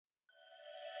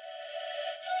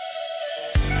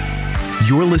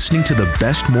You're listening to the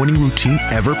Best Morning Routine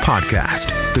Ever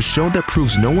podcast, the show that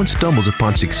proves no one stumbles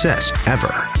upon success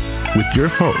ever. With your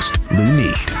host,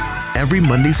 Lunide. Every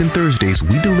Mondays and Thursdays,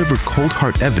 we deliver cold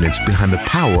hard evidence behind the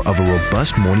power of a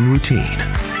robust morning routine.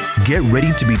 Get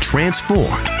ready to be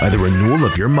transformed by the renewal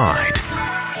of your mind.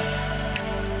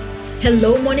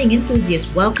 Hello, morning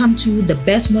enthusiasts. Welcome to the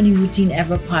Best Morning Routine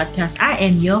Ever podcast. I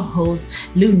am your host,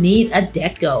 Lunide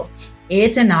Adeko.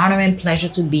 It's an honor and pleasure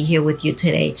to be here with you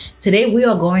today. Today, we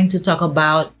are going to talk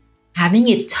about having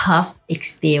a tough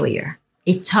exterior,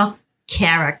 a tough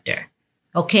character.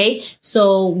 Okay,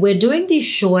 so we're doing these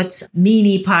short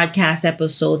mini podcast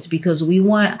episodes because we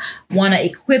want to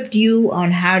equip you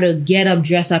on how to get up,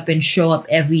 dress up, and show up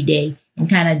every day and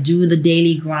kind of do the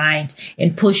daily grind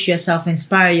and push yourself,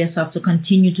 inspire yourself to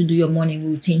continue to do your morning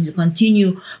routine, to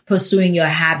continue pursuing your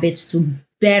habits to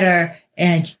better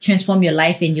and transform your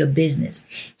life and your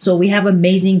business. So we have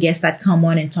amazing guests that come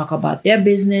on and talk about their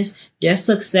business, their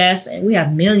success. And we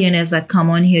have millionaires that come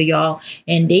on here, y'all.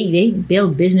 And they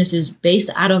build businesses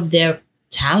based out of their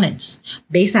talents,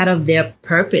 based out of their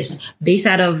purpose, based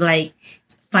out of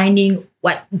finding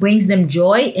what brings them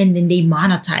joy, and then they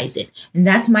monetize it. And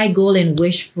that's my goal and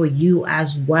wish for you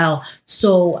as well.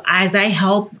 So as I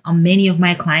help many of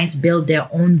my clients build their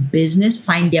own business,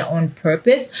 find their own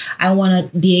purpose, I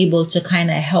want to be able to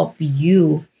kind of help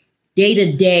you day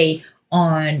to day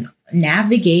on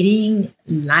navigating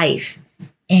life.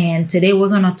 And today we're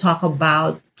going to talk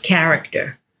about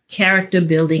character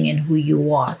building and who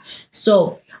you are.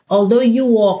 So although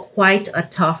you are quite a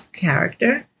tough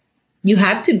character, you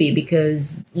have to be,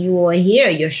 because you are here.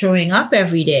 You're showing up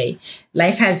every day.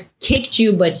 Life has kicked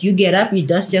you, but you get up, you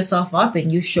dust yourself up,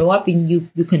 and you show up, and you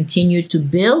continue to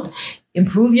build,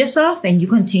 improve yourself, and you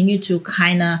continue to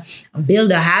kind of build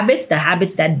the habits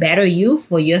that better you,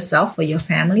 for yourself, for your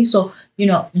family. So,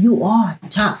 you are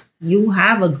tough. You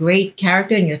have a great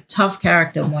character, and you're a tough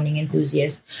character, morning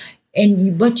enthusiast.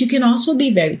 But you can also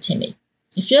be very timid.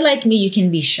 If you're like me, you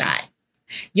can be shy.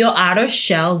 Your outer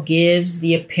shell gives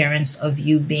the appearance of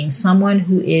you being someone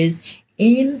who is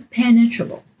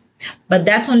impenetrable. But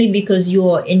that's only because you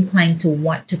are inclined to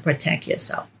want to protect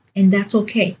yourself. And that's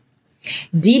okay.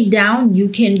 Deep down, you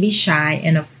can be shy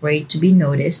and afraid to be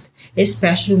noticed,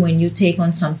 especially when you take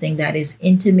on something that is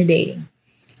intimidating,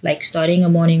 like starting a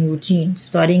morning routine,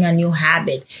 starting a new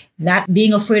habit, not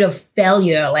being afraid of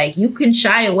failure. You can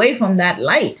shy away from that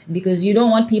light because you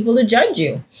don't want people to judge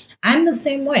you. I'm the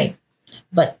same way.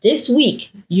 But this week,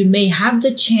 you may have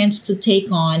the chance to take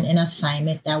on an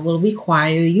assignment that will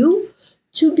require you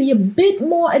to be a bit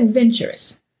more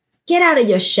adventurous. Get out of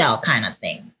your shell kind of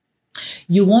thing.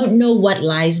 You won't know what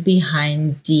lies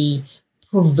behind the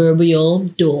proverbial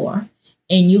door,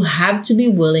 and you have to be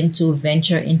willing to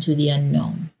venture into the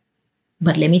unknown.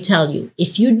 But let me tell you,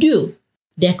 if you do,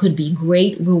 there could be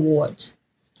great rewards.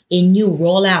 A new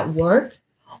rollout work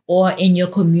or in your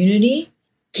community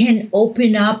can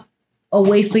open up a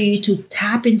way for you to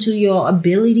tap into your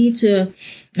ability to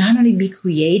not only be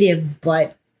creative,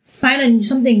 but find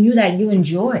something new that you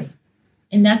enjoy.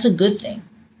 And that's a good thing.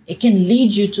 It can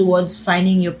lead you towards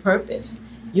finding your purpose.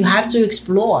 You have to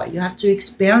explore. You have to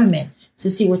experiment to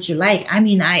see what you like.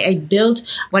 I built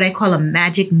what I call a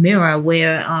magic mirror,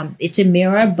 where it's a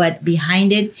mirror, but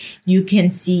behind it, you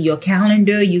can see your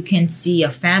calendar, you can see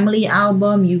a family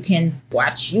album, you can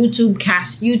watch YouTube,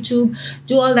 cast YouTube,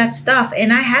 do all that stuff.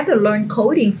 And I had to learn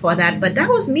coding for that, but that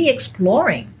was me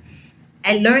exploring.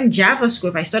 I learned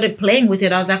JavaScript. I started playing with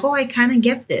it. I was like, I kind of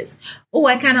get this.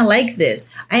 I kind of like this.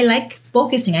 I like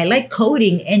focusing. I like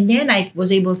coding. And then I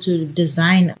was able to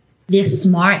design this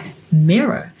smart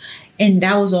mirror. And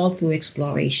that was all through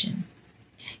exploration.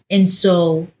 And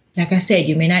so, like I said,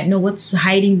 you may not know what's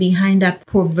hiding behind that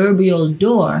proverbial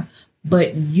door,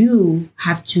 but you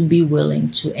have to be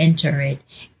willing to enter it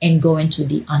and go into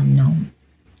the unknown.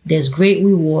 There's great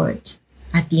reward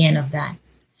at the end of that.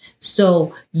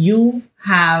 So you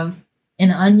have an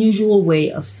unusual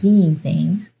way of seeing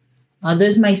things.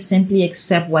 Others might simply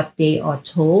accept what they are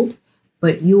told,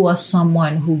 but you are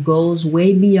someone who goes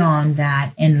way beyond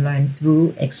that and learn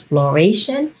through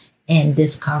exploration and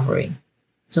discovery.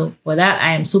 So for that,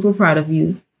 I am super proud of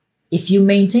you. If you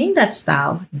maintain that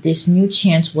style, this new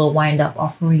chance will wind up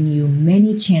offering you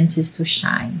many chances to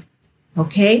shine.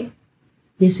 Okay?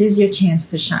 This is your chance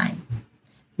to shine.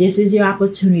 This is your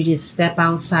opportunity to step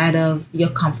outside of your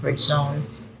comfort zone,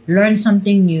 learn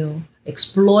something new,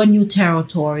 explore new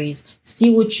territories,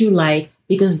 see what you like,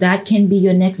 because that can be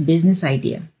your next business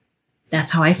idea.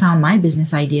 That's how I found my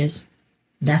business ideas.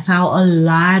 That's how a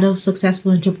lot of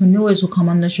successful entrepreneurs who come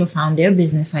on the show found their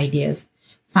business ideas,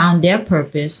 found their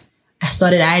purpose, I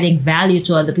started adding value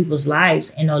to other people's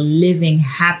lives and are living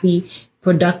happy,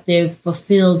 productive,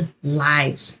 fulfilled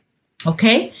lives.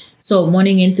 Okay? So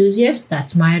morning enthusiasts,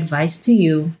 that's my advice to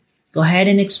you. Go ahead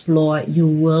and explore. You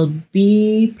will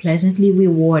be pleasantly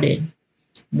rewarded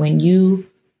when you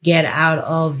get out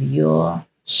of your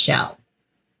shell.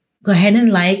 Go ahead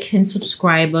and like and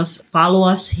subscribe us. Follow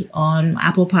us on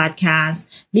Apple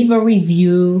Podcasts. Leave a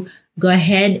review. Go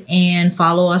ahead and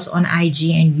follow us on IG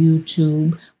and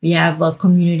YouTube. We have a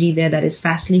community there that is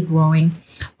fastly growing.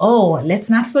 Oh, let's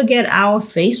not forget our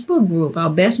Facebook group, our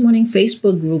Best Morning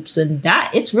Facebook groups. And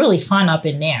it's really fun up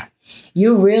in there.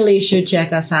 You really should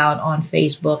check us out on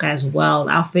Facebook as well.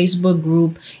 Our Facebook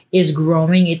group is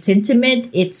growing. It's intimate.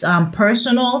 It's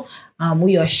personal.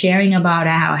 We are sharing about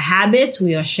our habits.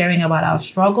 We are sharing about our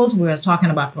struggles. We are talking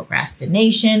about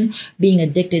procrastination, being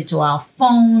addicted to our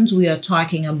phones. We are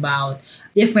talking about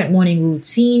different morning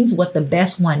routines, what the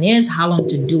best one is, how long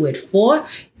to do it for.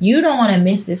 You don't want to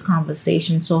miss this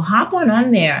conversation. So hop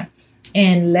on there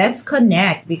and let's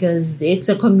connect, because it's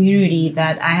a community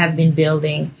that I have been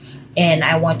building and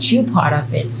I want you part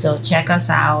of it. So check us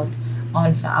out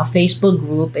on our Facebook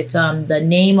group. It's the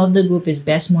name of the group is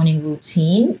Best Morning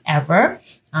Routine Ever.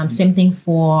 Same thing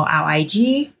for our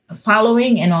IG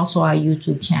following and also our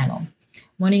YouTube channel.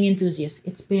 Morning enthusiasts,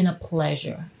 it's been a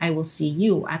pleasure. I will see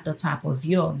you at the top of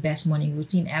your best morning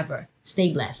routine ever.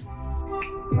 Stay blessed.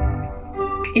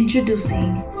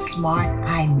 Introducing Smart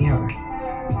Eye Mirror.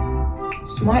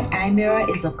 Smart Eye Mirror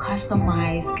is a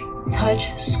customized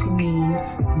touch screen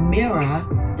mirror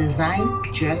designed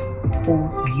just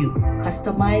for you,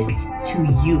 customized to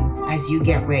you as you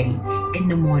get ready in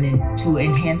the morning to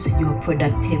enhance your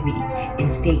productivity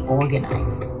and stay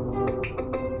organized.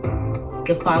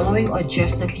 The following are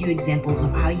just a few examples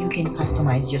of how you can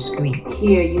customize your screen.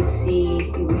 Here you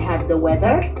see we have the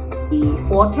weather, the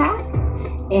forecast,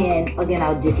 and again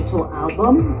our digital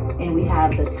album, and we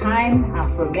have the time,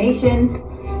 affirmations.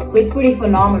 So it's pretty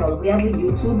phenomenal. We have a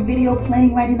YouTube video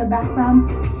playing right in the background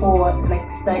for like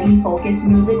study focused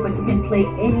music, but you can play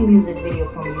any music video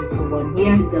from YouTube on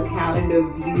here. This is the calendar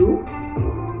view.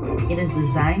 It is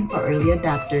designed for early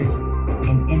adopters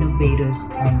and innovators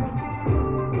only.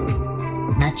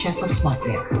 Not just a smart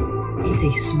mirror, it's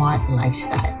a smart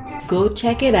lifestyle. Go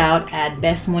check it out at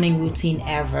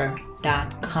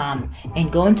bestmorningroutineever.com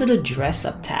and go into the dress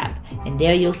up tab, and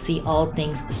there you'll see all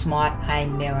things Smart Eye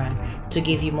Mirror to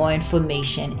give you more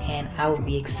information, and I will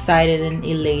be excited and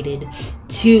elated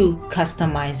to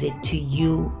customize it to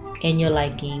you and your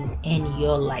liking and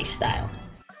your lifestyle.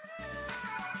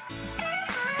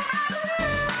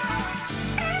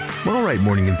 All right,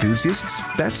 morning enthusiasts,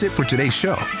 that's it for today's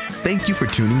show. Thank you for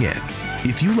tuning in.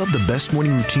 If you love the Best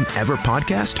Morning Routine Ever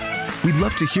podcast, we'd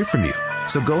love to hear from you.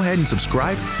 So go ahead and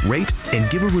subscribe, rate, and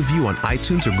give a review on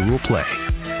iTunes or Google Play.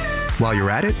 While you're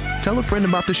at it, tell a friend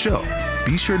about the show.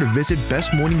 Be sure to visit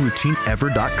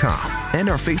bestmorningroutineever.com and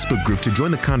our Facebook group to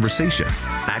join the conversation,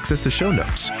 access the show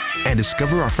notes, and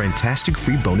discover our fantastic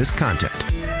free bonus content.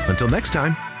 Until next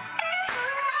time,